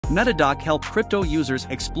MetaDoc helps crypto users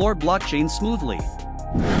explore blockchain smoothly.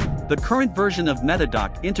 The current version of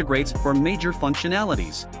MetaDoc integrates four major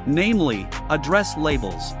functionalities, namely, address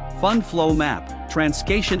labels, fund flow map,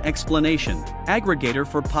 transcation explanation, aggregator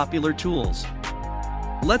for popular tools.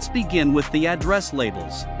 Let's begin with the address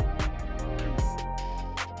labels.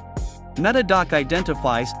 MetaDoc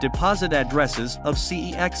identifies deposit addresses of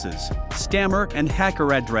CEXs, scammer and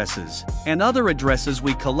hacker addresses, and other addresses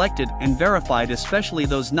we collected and verified, especially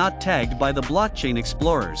those not tagged by the blockchain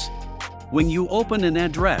explorers. When you open an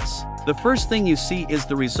address, the first thing you see is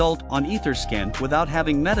the result on Etherscan without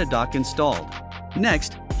having MetaDoc installed.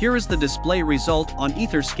 Next, here is the display result on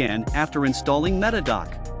Etherscan after installing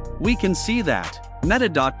MetaDoc. We can see that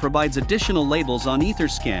MetaDoc provides additional labels on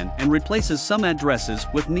Etherscan and replaces some addresses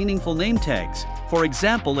with meaningful name tags. For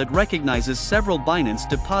example, it recognizes several Binance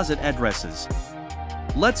deposit addresses.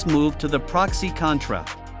 Let's move to the proxy contra.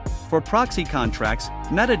 For proxy contracts,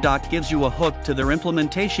 MetaDoc gives you a hook to their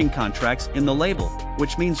implementation contracts in the label,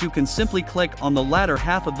 which means you can simply click on the latter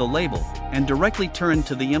half of the label and directly turn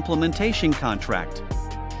to the implementation contract.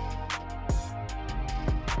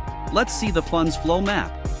 Let's see the funds flow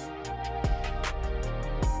map.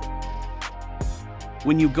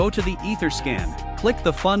 When you go to the Etherscan, click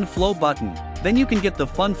the Fund Flow button, then you can get the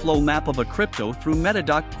fund flow map of a crypto through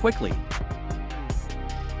MetaDoc quickly.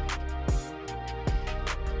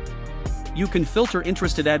 You can filter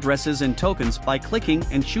interested addresses and tokens by clicking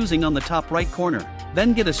and choosing on the top right corner,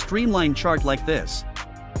 then get a streamlined chart like this.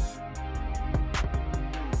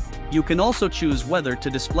 You can also choose whether to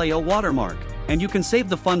display a watermark, and you can save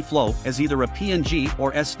the fund flow as either a PNG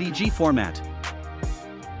or SVG format.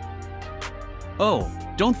 Oh,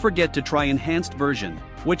 don't forget to try enhanced version,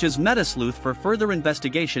 which is MetaSuites for further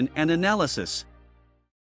investigation and analysis.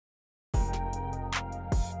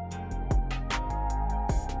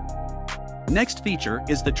 Next feature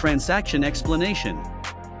is the transaction explanation.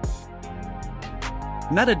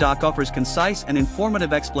 MetaDoc offers concise and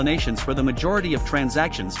informative explanations for the majority of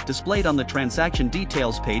transactions displayed on the transaction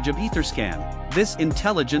details page of Etherscan. This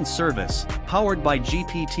intelligent service, powered by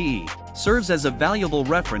GPT, serves as a valuable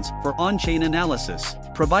reference for on-chain analysis,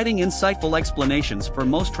 providing insightful explanations for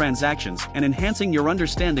most transactions and enhancing your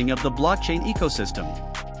understanding of the blockchain ecosystem.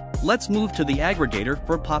 Let's move to the aggregator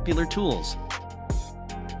for popular tools.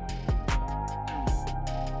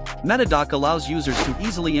 MetaDoc allows users to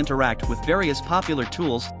easily interact with various popular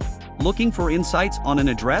tools. Looking for insights on an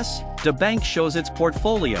address? The bank shows its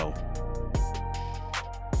portfolio.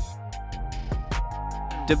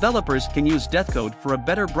 Developers can use Deathcode for a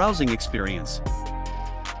better browsing experience.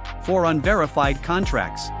 For unverified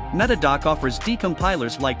contracts, MetaDoc offers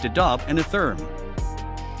decompilers like DDoB and Ethereum.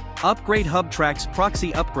 Upgrade Hub tracks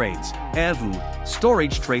proxy upgrades, EVU,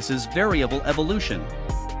 storage traces variable evolution.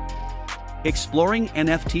 Exploring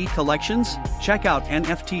NFT collections? Check out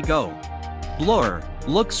NFT Go. Blur,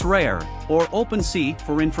 Looks Rare, or OpenSea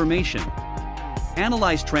for information.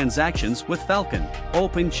 Analyze transactions with Falcon,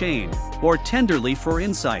 OpenChain, or Tenderly for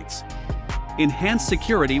insights. Enhance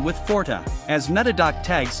security with Forta, as MetaDoc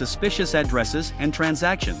tags suspicious addresses and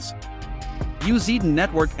transactions. Use Eden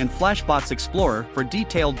Network and Flashbots Explorer for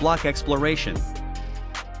detailed block exploration.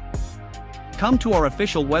 Come to our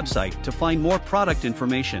official website to find more product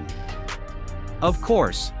information. Of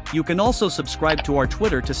course, you can also subscribe to our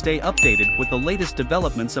Twitter to stay updated with the latest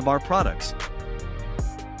developments of our products.